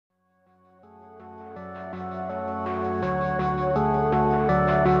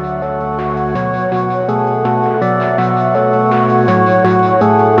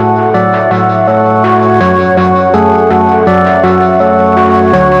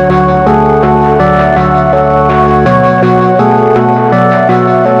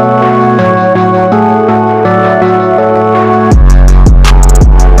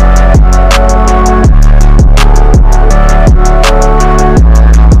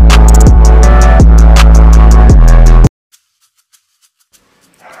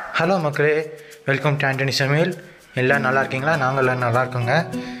Hello மக்களே, welcome to Antony சமையல். எல்லாம் நல்லா இருக்கீங்களா? நாங்கள் எல்லாம் நல்லா இருக்கோங்க.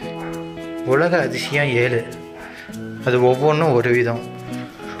 உலக அதிசயம் 7. அது ஒவ்வொன்றும் ஒரு விதம்,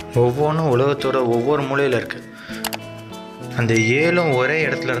 ஒவ்வொன்றும் உலகத்தோட ஒவ்வொரு மூலையில் இருக்குது. அந்த 7ம் ஒரே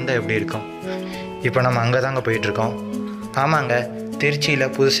இடத்துல இருந்தால் எப்படி இருக்கும்? இப்போ நம்ம அங்கே தாங்க போயிட்டுருக்கோம். ஆமாங்க,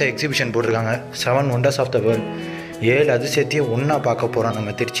 திருச்சியில் புதுசாக எக்ஸிபிஷன் போட்டிருக்காங்க. 7 ஒண்டர்ஸ் ஆஃப் த வேர்ல்ட். 7 அதிசயத்தையும் ஒன்றா பார்க்க போகிறோம்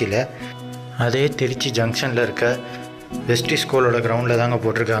நம்ம திருச்சியில். அதே திருச்சி ஜங்ஷனில் இருக்க வெஸ்டி ஸ்கூலோட கிரவுண்டில் தாங்க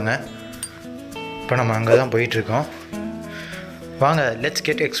போட்டிருக்காங்க. இப்போ நம்ம அங்கே தான் போயிட்டுருக்கோம். வாங்க, லெட்ஸ்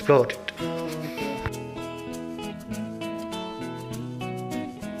கெட் எக்ஸ்ப்ளோர்.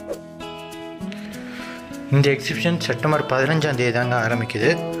 இந்த எக்ஸிபிஷன் செப்டம்பர் 15 தாங்க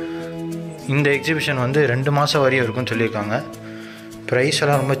ஆரம்பிக்குது. இந்த எக்ஸிபிஷன் 2 மாதம் வரையும் இருக்குன்னு சொல்லியிருக்காங்க. ப்ரைஸ்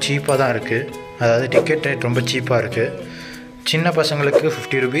எல்லாம் ரொம்ப சீப்பாக தான் இருக்குது. அதாவது டிக்கெட் ரேட் ரொம்ப சீப்பாக இருக்குது. சின்ன பசங்களுக்கு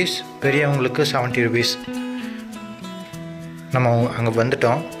 50 rupees, பெரியவங்களுக்கு 70 rupees. நம்ம அங்கே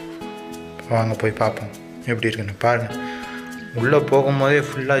வந்துட்டோம். வாங்க போய் பார்ப்போம் எப்படி இருக்குன்னு. பாருங்கள், உள்ளே போகும்போதே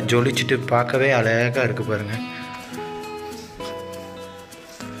ஃபுல்லாக ஜொலிச்சுட்டு பார்க்கவே அழகாக இருக்குது பாருங்கள்.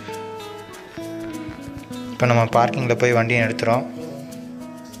 இப்போ நம்ம பார்க்கிங்கில் போய் வண்டியை நிறுத்துகிறோம்.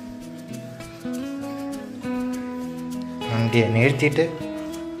 வண்டியை நிறுத்திட்டு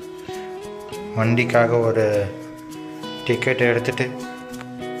வண்டிக்காக ஒரு டிக்கெட்டை எடுத்துகிட்டு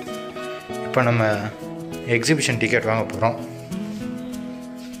இப்போ நம்ம எக்ஸிபிஷன் டிக்கெட் வாங்க போகிறோம்.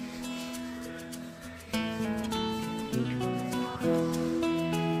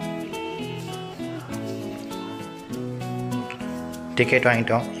 டிக்கெட்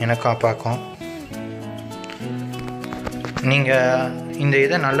வாங்கிட்டோம், எனக்கும் அப்பாக்கும். நீங்கள் இந்த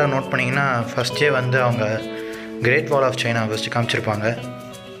இதை நல்லா நோட் பண்ணிங்கன்னா ஃபஸ்ட்டே அவங்க great wall of China first காமிச்சிருப்பாங்க.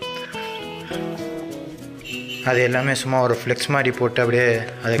 அது எல்லாமே சும்மா ஒரு ஃப்ளெக்ஸ் மாதிரி போட்டு அப்படியே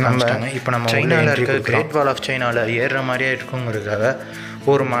அதை காமிச்சிட்டாங்க. இப்போ நம்ம சைனாவில் இருக்க கிரேட் வால் ஆஃப் சைனாவில் ஏறுற மாதிரியே இருக்குங்கிறதுக்காக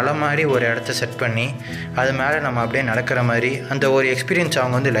ஒரு மலை மாதிரி ஒரு இடத்த செட் பண்ணி அது மேலே நம்ம அப்படியே நடக்கிற மாதிரி அந்த ஒரு எக்ஸ்பீரியன்ஸ்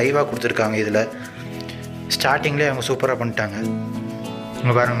அவங்க லைவாக கொடுத்துருக்காங்க. இதில் ஸ்டார்டிங்லேயே அவங்க சூப்பராக பண்ணிட்டாங்க.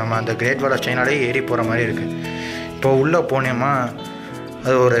 இங்கே பாருங்கள், நம்ம அந்த கிரேட் வால் ஆஃப் சைனாலே ஏறி போகிற மாதிரி இருக்குது. இப்போ உள்ளே போனோமா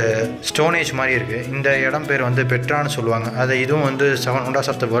அது ஒரு ஸ்டோனேஜ் மாதிரி இருக்குது. இந்த இடம் பேர் பெட்ரான்னு சொல்லுவாங்க. அது இதுவும் 7 ஒண்டர்ஸ்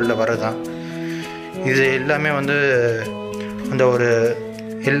ஆஃப் த வேர்ல்டில் வரதான். இது எல்லாமே அந்த ஒரு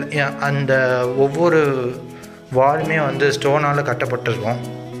அந்த ஒவ்வொரு வாலுமே ஸ்டோனால் கட்டப்பட்டிருக்கும்.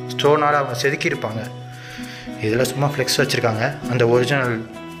 ஸ்டோனால் அவங்க செதுக்கியிருப்பாங்க. இதில் சும்மா ஃப்ளெக்ஸ் வச்சுருக்காங்க. அந்த ஒரிஜினல்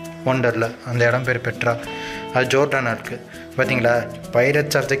ஒண்டரில் அந்த இடம் பேர் பெட்ரா. அது ஜோர்டானாக இருக்குது. பார்த்தீங்களா,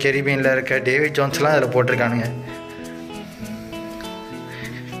 பைரட்ஸ் ஆஃப் த கெரிபியனில் இருக்க டேவிட் ஜோன்ஸ்லாம் அதில் போட்டிருக்கானுங்க.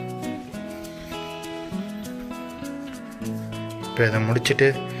 இப்போ இதை முடிச்சுட்டு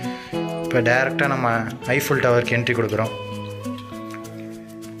இப்போ டைரெக்டாக நம்ம ஐஃபில் டவருக்கு என்ட்ரி கொடுக்குறோம்.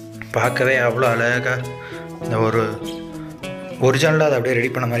 பார்க்கவே அவ்வளோ அழகாக இந்த ஒரு ஒரிஜினலாக அதை அப்படியே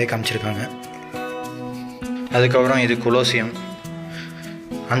ரெடி பண்ண மாதிரியே காமிச்சிருக்காங்க. அதுக்கப்புறம் இது கொலோசியம்.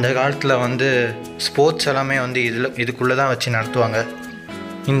 அந்த காலத்தில் ஸ்போர்ட்ஸ் எல்லாமே இதுக்குள்ளே தான் வச்சு நடத்துவாங்க.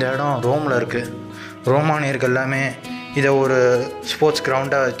 இந்த இடம் ரோமில் இருக்குது. ரோமானியர்கள் எல்லாமே இதை ஒரு ஸ்போர்ட்ஸ்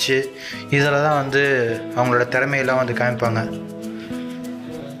கிரவுண்டாக வச்சு இதில் தான் அவங்களோட திறமையெல்லாம் காமிப்பாங்க.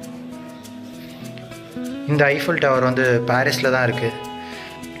 இந்த ஐஃபில் டவர் பாரிஸில் தான் இருக்குது.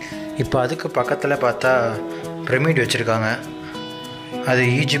 இப்போ அதுக்கு பக்கத்தில் பார்த்தா பிரமிட் வச்சுருக்காங்க. அது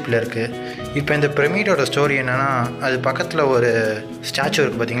ஈஜிப்டில் இருக்குது. இப்போ இந்த பிரமிடோட ஸ்டோரி என்னென்னா, அது பக்கத்தில் ஒரு ஸ்டாச்சு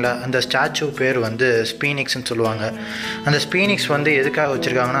இருக்குது பார்த்தீங்களா. அந்த ஸ்டாச்சு பேர் ஸ்பீனிக்ஸ்ன்னு சொல்லுவாங்க. அந்த ஸ்பீனிக்ஸ் எதுக்காக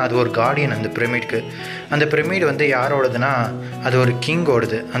வச்சுருக்காங்கன்னா, அது ஒரு கார்டியன் அந்த பிரமிட்க்கு. அந்த பிரமிட் யாரோடதுன்னா, அது ஒரு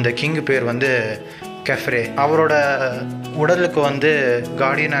கிங்கோடது. அந்த கிங்கு பேர் கெஃப்ரே. அவரோட உடலுக்கு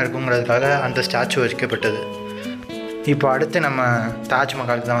கார்டியனாக இருக்குங்கிறதுக்காக அந்த ஸ்டாச்சு வைக்கப்பட்டது. இப்போ அடுத்து நம்ம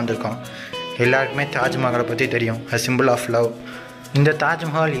தாஜ்மஹாலுக்கு தான் வந்திருக்கோம். எல்லாருக்குமே தாஜ்மஹாலை பற்றி தெரியும். அது சிம்பிள் ஆஃப் லவ். இந்த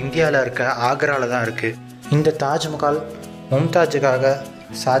தாஜ்மஹால் இந்தியாவில் இருக்க ஆக்ராவில் தான் இருக்குது. இந்த தாஜ்மஹால் மும்தாஜுக்காக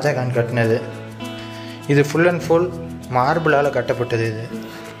ஷாஜகான் கட்டினது. இது ஃபுல் அண்ட் ஃபுல் மார்பிளால் கட்டப்பட்டது. இது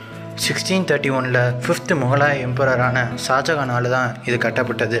 1631 5th முகலாய எம்பரரான ஷாஜகானால் தான் இது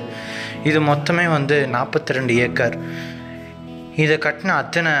கட்டப்பட்டது. இது மொத்தமே 42 ஏக்கர். இதை கட்டின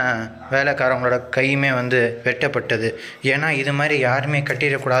அத்தனை வேலைக்காரங்களோட கையுமே வெட்டப்பட்டது. ஏன்னா இது மாதிரி யாருமே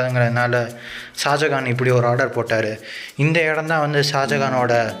கட்டிடக்கூடாதுங்கிறதுனால ஷாஜகான் இப்படி ஒரு ஆர்டர் போட்டார். இந்த இடம் தான்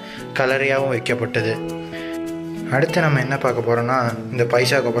ஷாஜகானோட கல்லறையாகவும் வைக்கப்பட்டது. அடுத்து நம்ம என்ன பார்க்க போகிறோன்னா, இந்த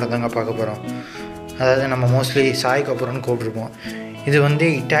பைசா கபூர் தாங்க பார்க்க போகிறோம். அதாவது நம்ம மோஸ்ட்லி சாய் கபூர்னு கூப்பிட்ருப்போம். இது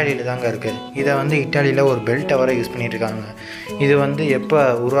இட்டாலியில் தாங்க இருக்குது. இதை இட்டாலியில் ஒரு பெல் டவரை யூஸ் பண்ணிகிட்ருக்காங்க. இது எப்போ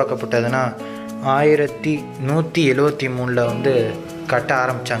உருவாக்கப்பட்டதுன்னா 1173 கட்ட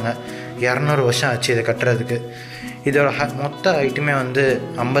ஆரம்பித்தாங்க. 200 வருஷம் ஆச்சு இதை கட்டுறதுக்கு. இதோட மொத்த ஹைட்டுமே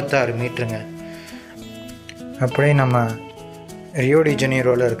 56 மீட்டருங்க. அப்படியே நம்ம ரியோ டி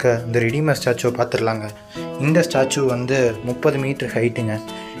ஜெனீரோவில் இருக்க இந்த ரெடிமர் ஸ்டாச்சுவை பார்த்துடலாங்க. இந்த ஸ்டாச்சு வந்து 30 மீட்டர் ஹைட்டுங்க.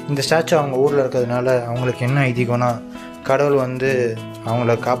 இந்த ஸ்டாச்சு அவங்க ஊரில் இருக்கிறதுனால அவங்களுக்கு என்ன ஐதீகம்னா, கடவுள் வந்து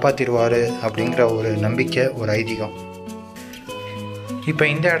அவங்கள காப்பாற்றிடுவார் அப்படிங்கிற ஒரு நம்பிக்கை, ஒரு ஐதீகம். இப்போ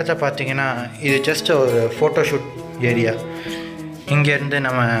இந்த இடத்த பார்த்திங்கன்னா இது ஜஸ்ட் ஒரு ஃபோட்டோஷூட் ஏரியா. இங்கேருந்து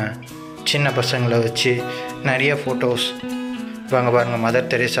நம்ம சின்ன பசங்களை வச்சு நிறைய ஃபோட்டோஸ் பாருங்கள்,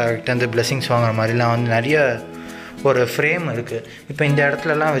 மதர் தெரேசா கிட்டேருந்து பிளெஸிங்ஸ் வாங்குற மாதிரிலாம் வந்து நிறைய ஒரு ஃப்ரேம் இருக்குது. இப்போ இந்த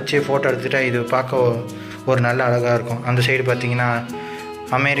இடத்துலலாம் வச்சு ஃபோட்டோ எடுத்துகிட்டா இது பார்க்க ஒரு நல்ல அழகாக இருக்கும். அந்த சைடு பார்த்திங்கன்னா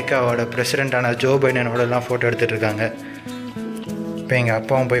அமெரிக்காவோட பிரசிடெண்ட்டான ஜோ பைடனோடலாம் ஃபோட்டோ எடுத்துகிட்டு இருக்காங்க. இப்போ எங்கள்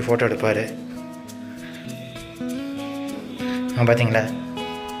அப்பாவும் போய் ஃபோட்டோ எடுப்பார். பார்த்தீங்களா,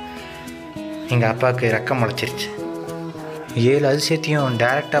 எங்கள் அப்பாவுக்கு ரெக்கம் முளைச்சிருச்சு. 7 அதிசயத்தையும்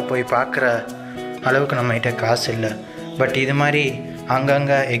டைரெக்டாக போய் பார்க்குற அளவுக்கு நம்மகிட்ட காசு இல்லை. பட் இது மாதிரி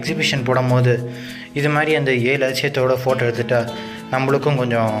அங்கங்கே எக்ஸிபிஷன் போடும்போது இது மாதிரி அந்த 7 அதிசயத்தோட ஃபோட்டோ எடுத்துட்டால் நம்மளுக்கும்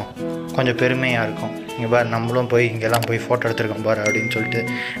கொஞ்சம் பெருமையாக இருக்கும். இங்கே பாரு, நம்மளும் போய் இங்கெல்லாம் போய் ஃபோட்டோ எடுத்துருக்கோம் பாரு அப்படின்னு சொல்லிட்டு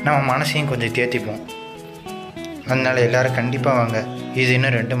நம்ம மனசையும் கொஞ்சம் தேத்திப்போம். அதனால் எல்லோரும் கண்டிப்பாக வாங்க. இது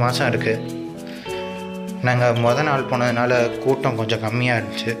இன்னும் 2 மாதம் இருக்குது. நாங்கள் நாள் போனதுனால கூட்டம் கொஞ்சம் கம்மியாக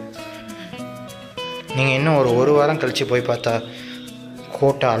இருந்துச்சு. நீங்கள் இன்னும் ஒரு வாரம் கழித்து போய் பார்த்தா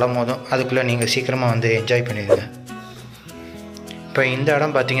கூட்டம் அலமோதும். அதுக்குள்ளே நீங்கள் சீக்கிரமாக வந்து என்ஜாய் பண்ணிடுங்க. இப்போ இந்த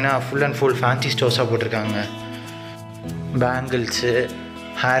இடம் பார்த்திங்கன்னா ஃபுல் அண்ட் ஃபுல் ஃபேன்சி ஸ்டோர்ஸாக போட்டிருக்காங்க. Bangles,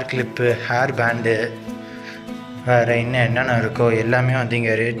 hair clip, hair band, வேறு என்னென்ன இருக்கோ எல்லாமே வந்து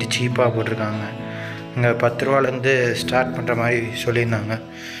இங்கே ரேட்டு சீப்பாக போட்டிருக்காங்க. இங்கே 10 ரூபாலேருந்து ஸ்டார்ட் பண்ணுற மாதிரி சொல்லியிருந்தாங்க.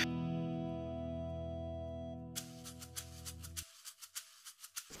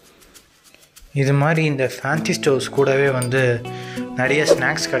 இது மாதிரி இந்த ஃபேன்சி ஸ்டோர்ஸ் கூடவே வந்து நிறைய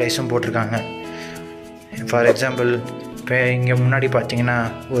ஸ்நாக்ஸ் கடைஸும் போட்டிருக்காங்க. ஃபார் எக்ஸாம்பிள், இப்போ இங்கே முன்னாடி பார்த்திங்கன்னா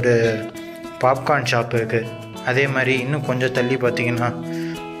ஒரு பாப்கார்ன் ஷாப் இருக்குது. அதே மாதிரி இன்னும் கொஞ்சம் தள்ளி பார்த்திங்கன்னா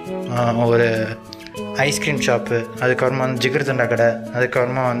ஒரு ஐஸ்கிரீம் ஷாப்பு, அதுக்கப்புறமா வந்து ஜிகர்தண்டா கடை,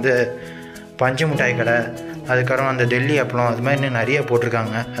 அதுக்கப்புறமா வந்து பஞ்சு மிட்டாய் கடை, அதுக்கப்புறமா அந்த டெல்லி அப்பளம், அது மாதிரி இன்னும் நிறைய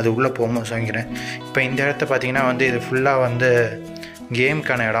போட்டிருக்காங்க. அது உள்ளே போகும்போது சொல்லிக்கிறேன். இப்போ இந்த இடத்த பார்த்திங்கன்னா வந்து இது ஃபுல்லாக வந்து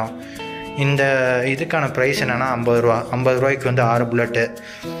கேமுக்கான இடம். இந்த இதுக்கான ப்ரைஸ் என்னென்னா 50 ரூபா. 50 ரூபாய்க்கு வந்து 6 புல்லட்டு.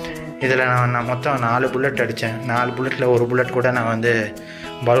 இதில் நான் மொத்தம் 4 புல்லட் அடித்தேன். 4 புல்லட்டில் 1 புல்லட் கூட நான் வந்து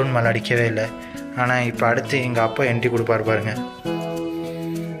பலூன் மேலே அடிக்கவே இல்லை. ஆனால் இப்போ அடுத்து எங்கள் அப்பா என்ட்ரி கொடுப்பார் பாருங்கள்.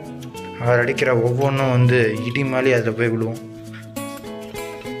 அவர் அடிக்கிற ஒவ்வொன்றும் வந்து இடி மேலே அதில் போய் விழுவும்.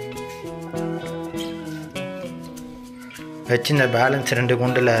 வச்சு இந்த பேலன்ஸ் 2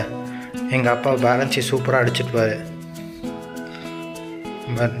 குண்டில் எங்கள் அப்பா பேலன்ஸை சூப்பராக அடிச்சிட்டுப்பார்.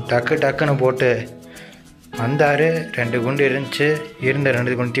 டக்குன்னு போட்டு வந்தார். 2 குண்டு இருந்துச்சு, இருந்த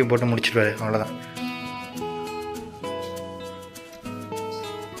 2 குண்டையும் போட்டு முடிச்சிடுவார். அவ்வளோதான்.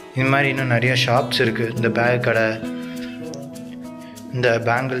 இது மாதிரி இன்னும் நிறைய ஷாப்ஸ் இருக்குது. இந்த பேக் கடை, இந்த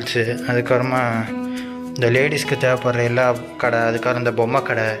பேங்கிள்ஸு, அதுக்கப்புறமா இந்த லேடிஸ்க்கு தேவைப்படுற எல்லா கடை, அதுக்கப்புறம் இந்த பொம்மை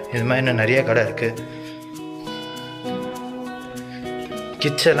கடை, இது மாதிரி இன்னும் நிறைய கடை இருக்குது.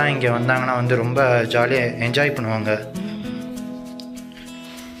 கிட்ஸ் எல்லாம் இங்கே வந்தாங்கன்னா வந்து ரொம்ப ஜாலியாக என்ஜாய் பண்ணுவாங்க.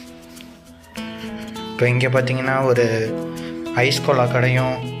 இப்போ இங்கே பார்த்திங்கன்னா ஒரு ஐஸ் கோலா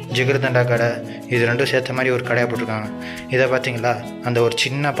கடையும் ஜிகர்தண்டா கடை, இது 2 சேர்த்த மாதிரி ஒரு கடையாக போட்டிருக்காங்க. இதை பார்த்திங்களா, அந்த ஒரு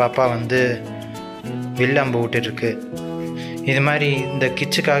சின்ன பாப்பா வந்து வில்லம்பு விட்டுருக்கு. இது மாதிரி இந்த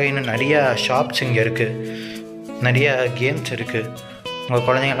கிட்ஸுக்காக இன்னும் நிறையா ஷாப்ஸ் இங்கே இருக்குது. நிறைய கேம்ஸ் இருக்குது. உங்கள்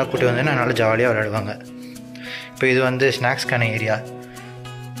குழந்தைங்கள்லாம் கூட்டி வந்தீங்கன்னா நல்லா ஜாலியாக விளையாடுவாங்க. இப்போ இது வந்து ஸ்நாக்ஸ்க்கான ஏரியா.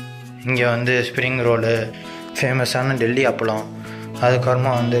 இங்கே வந்து ஸ்ப்ரிங் ரோலு, ஃபேமஸான டெல்லி அப்பளம்,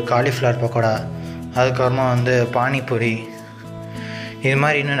 அதுக்கப்புறமா வந்து காலிஃப்ளவர் பக்கோடா, அதுக்கப்புறமா வந்து பானிபூரி, இது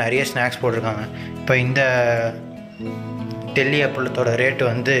மாதிரி இன்னும் நிறைய ஸ்நாக்ஸ் போட்டிருக்காங்க. இப்போ இந்த டெல்லி அப்பளத்தோட ரேட்டு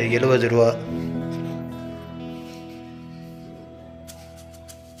வந்து 70 ரூபா.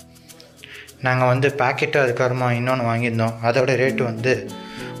 நாங்கள் வந்து பேக்கெட்டு அதுக்கப்புறமா இன்னொன்று வாங்கியிருந்தோம். அதோட ரேட்டு வந்து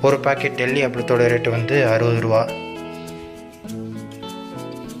ஒரு பேக்கெட் டெல்லி அப்பளத்தோட ரேட்டு வந்து 60 ரூபா.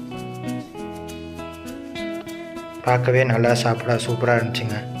 பார்க்கவே நல்லா சாப்பிட சூப்பராக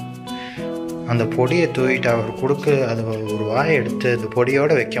இருந்துச்சுங்க. அந்த பொடியை தூவிட்டு அவர் அது ஒரு வாயை எடுத்து அந்த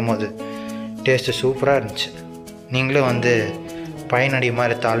பொடியோடு வைக்கும் போது டேஸ்ட்டு சூப்பராக இருந்துச்சு. நீங்களும் வந்து பயனடைய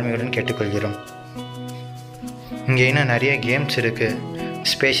மாதிரி தாழ்மையுடன் கேட்டுக்கொள்கிறோம். இங்கே இன்னும் நிறைய கேம்ஸ் இருக்குது.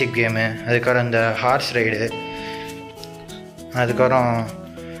 ஸ்பேஷிப் கேமு, அதுக்கப்புறம் இந்த ஹார்ஸ் ரைடு, அதுக்கப்புறம்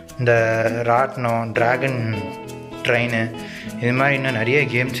இந்த ராட்னம், ட்ராகன் ட்ரெயின், இது மாதிரி இன்னும் நிறைய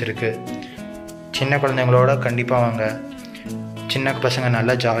கேம்ஸ் இருக்குது. சின்ன குழந்தைங்களோட கண்டிப்பாக வாங்க. சின்ன பசங்க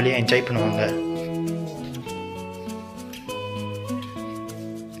நல்லா ஜாலியாக என்ஜாய் பண்ணுவாங்க.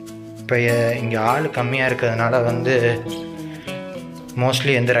 இப்போ இங்கே ஆள் கம்மியாக இருக்கிறதுனால வந்து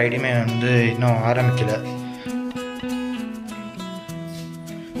மோஸ்ட்லி எந்த ரைடுமே வந்து இன்னும் ஆரம்பிக்கலை.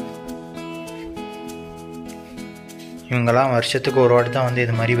 இவங்கெல்லாம் வருஷத்துக்கு ஒரு வாட்டி தான் வந்து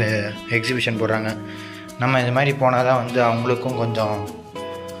இது மாதிரி எக்ஸிபிஷன் போடுறாங்க. நம்ம இது மாதிரி போனால் தான் வந்து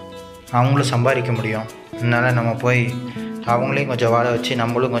அவங்களும் சம்பாதிக்க முடியும். அதனால் நம்ம போய் அவங்களையும் கொஞ்சம் வாழ வச்சு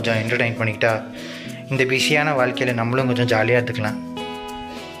நம்மளும் கொஞ்சம் என்டர்டெயின் பண்ணிக்கிட்டா இந்த பிஸியான வாழ்க்கையில் நம்மளும் கொஞ்சம் ஜாலியாக இருந்துக்கலாம்.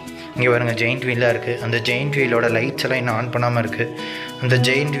 இங்கே பாருங்கள், ஜெயிண்ட் வீலாக இருக்குது. அந்த ஜெயிண்ட் வீலோட லைட்ஸ் எல்லாம் இன்னும் ஆன் பண்ணாமல் இருக்குது. அந்த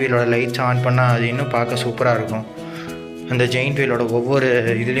ஜெயிண்ட் வீலோட லைட்ஸ் ஆன் பண்ணால் அது இன்னும் பார்க்க சூப்பராக இருக்கும். அந்த ஜெயிண்ட் வீலோட ஒவ்வொரு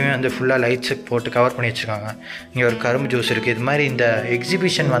இதுலேயுமே வந்து ஃபுல்லாக லைட்ஸு போட்டு கவர் பண்ணி வச்சுருக்காங்க. இங்கே ஒரு கரும்பு ஜூஸ் இருக்குது. இது மாதிரி இந்த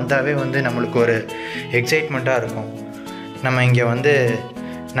எக்ஸிபிஷன் வந்தாவே வந்து நம்மளுக்கு ஒரு எக்ஸைட்மெண்ட்டாக இருக்கும். நம்ம இங்கே வந்து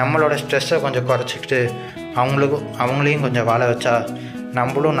நம்மளோட ஸ்ட்ரெஸ்ஸை கொஞ்சம் குறைச்சிக்கிட்டு அவங்களையும் கொஞ்சம் வாழ வச்சா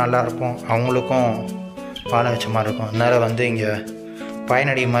நம்மளும் நல்லாயிருக்கும், அவங்களுக்கும் வாழ வச்ச மாதிரி இருக்கும். அதனால் வந்து இங்கே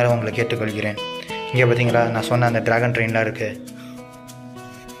பயனடைய மாதிரி உங்களை கேட்டுக்கொள்கிறேன். இங்கே பார்த்தீங்களா, நான் சொன்ன அந்த ட்ராகன் ட்ரெயின்லாம் இருக்குது.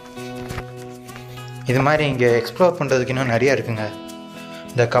 இது மாதிரி இங்கே எக்ஸ்ப்ளோர் பண்ணுறதுக்கு இன்னும் நிறையா இருக்குங்க.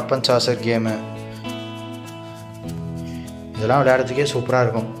 இந்த கப் அண்ட் சாசர் கேமு இதெல்லாம் விளையாடுறதுக்கே சூப்பராக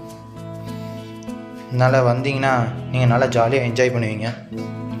இருக்கும். அதனால் வந்தீங்கன்னா நீங்கள் நல்லா ஜாலியாக என்ஜாய் பண்ணுவீங்க.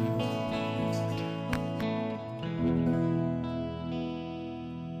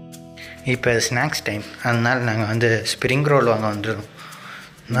 இப்போ ஸ்நாக்ஸ் டைம், அதனால் நாங்கள் வந்து ஸ்ப்ரிங் ரோல் வாங்க வந்துடுறோம்.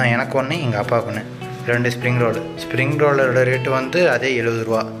 நான் எனக்கு ஒன்று, எங்கள் அப்பாவுக்கு ஒன்று, 2 ஸ்ப்ரிங் ரோலு. ஸ்ப்ரிங் ரோலோட ரேட்டு வந்து அதே 70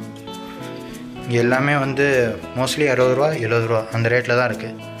 ரூபா. இங்கே எல்லாமே வந்து மோஸ்ட்லி 60 ரூபா 70 ரூபா அந்த ரேட்டில் தான்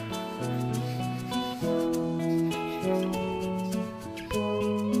இருக்குது.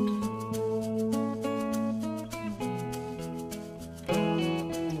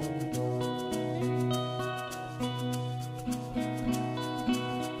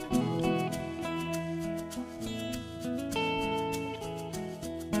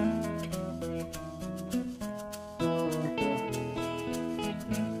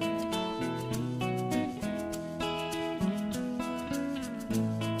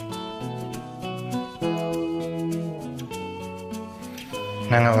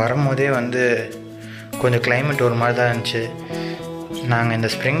 நாங்கள் வரும்போதே வந்து கொஞ்சம் கிளைமேட் ஒரு மாதிரி தான் இருந்துச்சு. நாங்கள் இந்த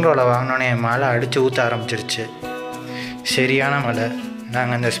ஸ்ப்ரிங் ரோலை வாங்கினோன்னே மழை அடித்து ஊற்ற ஆரம்பிச்சிருச்சு, சரியான மழை.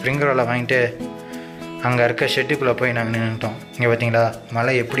 நாங்கள் இந்த ஸ்ப்ரிங் ரோலை வாங்கிட்டு அங்கே இருக்க ஷெட்டுக்குள்ளே போய் நாங்கள் நின்றுட்டோம். இங்கே பார்த்தீங்களா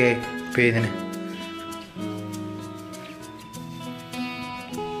மழை எப்படி பெய்யுதுன்னு.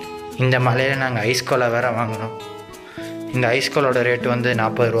 இந்த மழையில் நாங்கள் ஐஸ்கோலா வேறு வாங்கினோம். இந்த ஐஸ்கோலோட ரேட்டு வந்து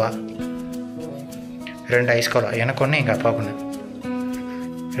 40 ரூபா. 2 ஐஸ்கோலா, எனக்கு ஒன்று, எங்கள் அப்பாவுக்கு ஒன்று.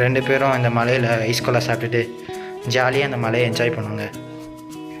 2 பேரும் இந்த மலையில் ஐஸ்கோலா சாப்பிட்டுட்டு ஜாலியாக அந்த மலையை என்ஜாய் பண்ணுவாங்க.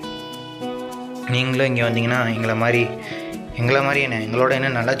 நீங்களும் இங்கே வந்தீங்கன்னா எங்களோட மாதிரி எங்களோட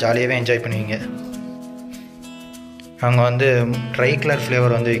என்ன நல்லா ஜாலியாகவே என்ஜாய் பண்ணுவீங்க. அவங்க வந்து ட்ரை கலர்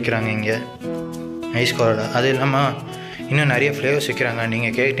ஃப்ளேவர் வந்து விற்கிறாங்க இங்கே ஐஸ்கோலாவில். அது இல்லாமல் இன்னும் நிறைய ஃப்ளேவர்ஸ் விற்கிறாங்க.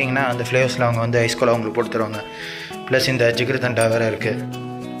 நீங்கள் கேட்டிங்கன்னா அந்த ஃப்ளேவர்ஸில் அவங்க வந்து ஐஸ்கோலா உங்களுக்கு போட்டு தருவாங்க. ப்ளஸ் இந்த ஜிகர் தண்டா வேறு இருக்குது.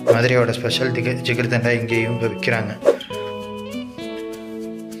 மதுரையோட ஸ்பெஷல் ஜிகர் தண்டா இங்கேயும் விற்கிறாங்க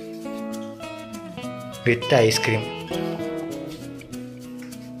வித் ஐஸ்கிரீம்.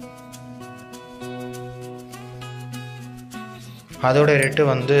 அதோட ரேட்டு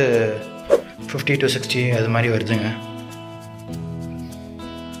வந்து 50 to 60 அது மாதிரி வருதுங்க.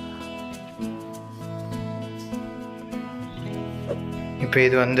 இப்போ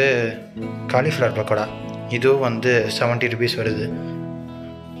இது வந்து காலிஃப்ளவர் பக்கோடா, இதுவும் வந்து 70 rupees வருது.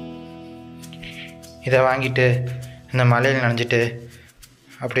 இதை வாங்கிட்டு இந்த மலையில் நனைஞ்சிட்டு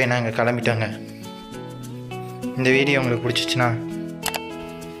அப்படியே நாங்கள் கிளம்பிட்டோங்க. இந்த வீடியோ உங்களுக்கு பிடிச்சிச்சின்னா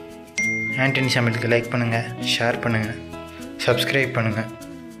ஆண்டனி சமையலுக்கு லைக் பண்ணுங்கள், ஷேர் பண்ணுங்கள், சப்ஸ்கிரைப் பண்ணுங்கள்,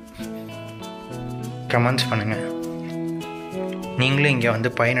 கமெண்ட்ஸ் பண்ணுங்கள். நீங்களும் இங்கே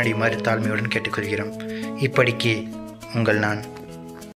வந்து பயனடை மாதிரி தாழ்மையுடன் கேட்டுக்கொள்கிறோம். இப்படிக்கு உங்கள் நான்.